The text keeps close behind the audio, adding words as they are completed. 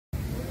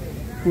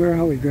Where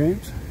are we,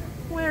 Gramps?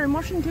 We're in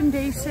Washington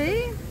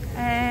DC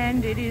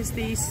and it is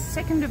the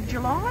 2nd of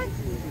July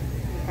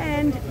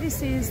and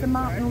this is the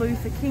Martin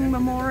Luther King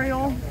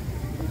Memorial.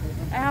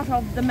 Out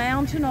of the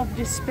Mountain of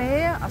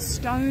Despair, a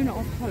Stone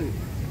of Hope.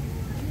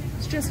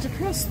 It's just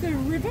across the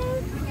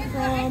river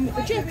from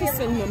the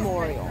Jefferson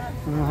Memorial.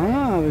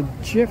 Ah, the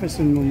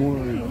Jefferson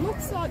Memorial.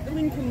 Looks like the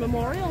Lincoln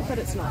Memorial, but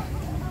it's not.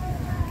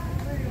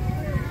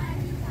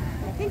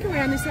 I think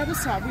around this other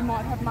side we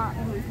might have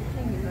Martin Luther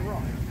King in the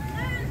rock.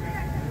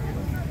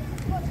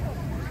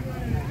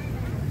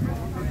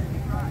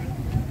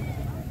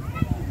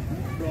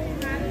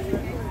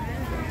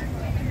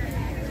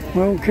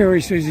 Well,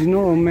 Kerry says he's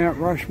not on Mount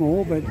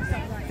Rushmore, but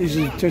this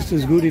is just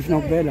as good, if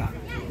not better.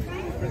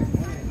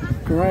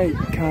 Great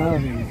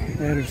carving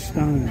out of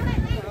stone.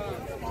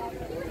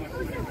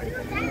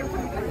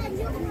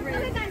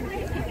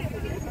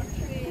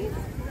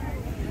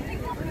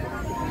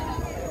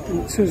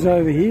 It says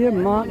over here,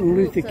 Martin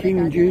Luther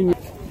King Jr.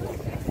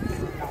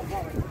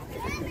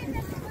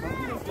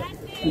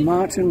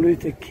 Martin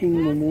Luther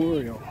King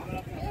Memorial.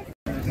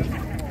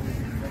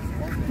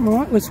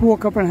 Alright, let's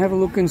walk up and have a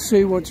look and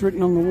see what's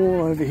written on the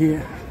wall over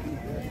here.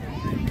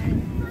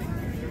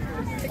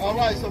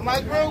 Alright, so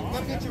my group,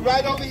 let me get you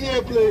right over here,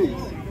 please.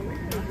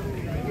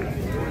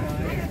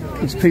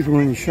 There's people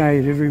in the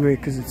shade everywhere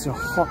because it's a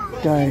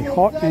hot day,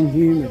 hot and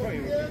humid.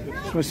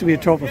 It's supposed to be a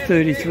top of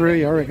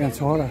 33, I reckon it's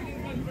hotter.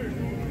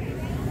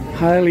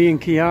 Haley and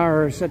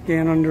Kiara are sat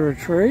down under a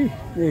tree,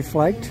 they're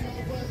flaked.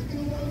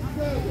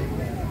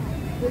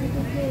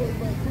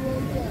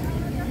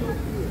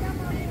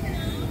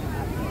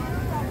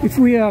 If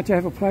we are to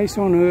have a place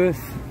on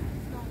earth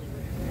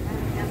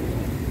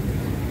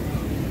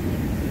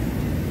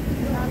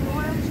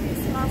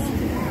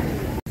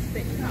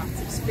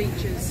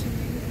speeches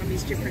from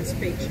his different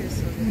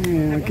speeches.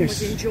 Yeah, I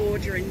guess. Was in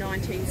Georgia in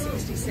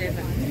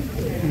 1967.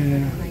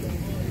 Yeah.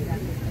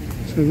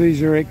 So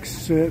these are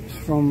excerpts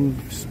from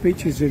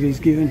speeches that he's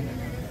given.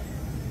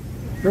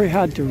 Very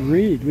hard to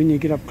read when you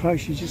get up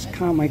close. You just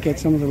can't make out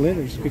some of the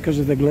letters because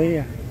of the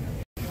glare.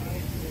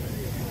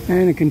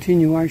 And a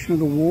continuation of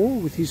the wall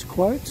with his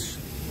quotes.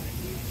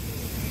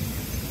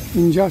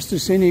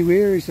 Injustice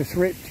anywhere is a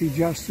threat to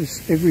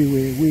justice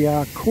everywhere. We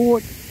are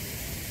caught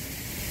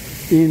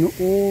in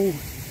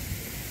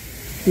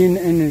an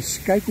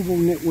inescapable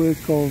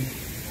network of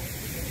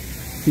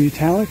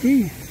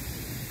brutality,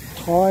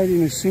 tied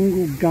in a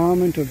single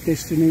garment of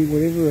destiny.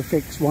 Whatever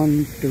affects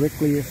one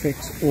directly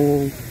affects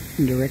all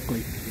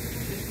indirectly.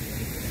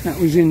 That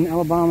was in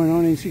Alabama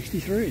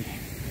 1963.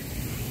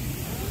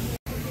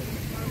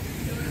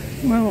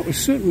 Well, it was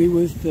certainly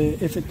worth the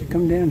effort to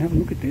come down and have a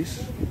look at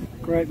this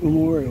great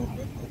memorial.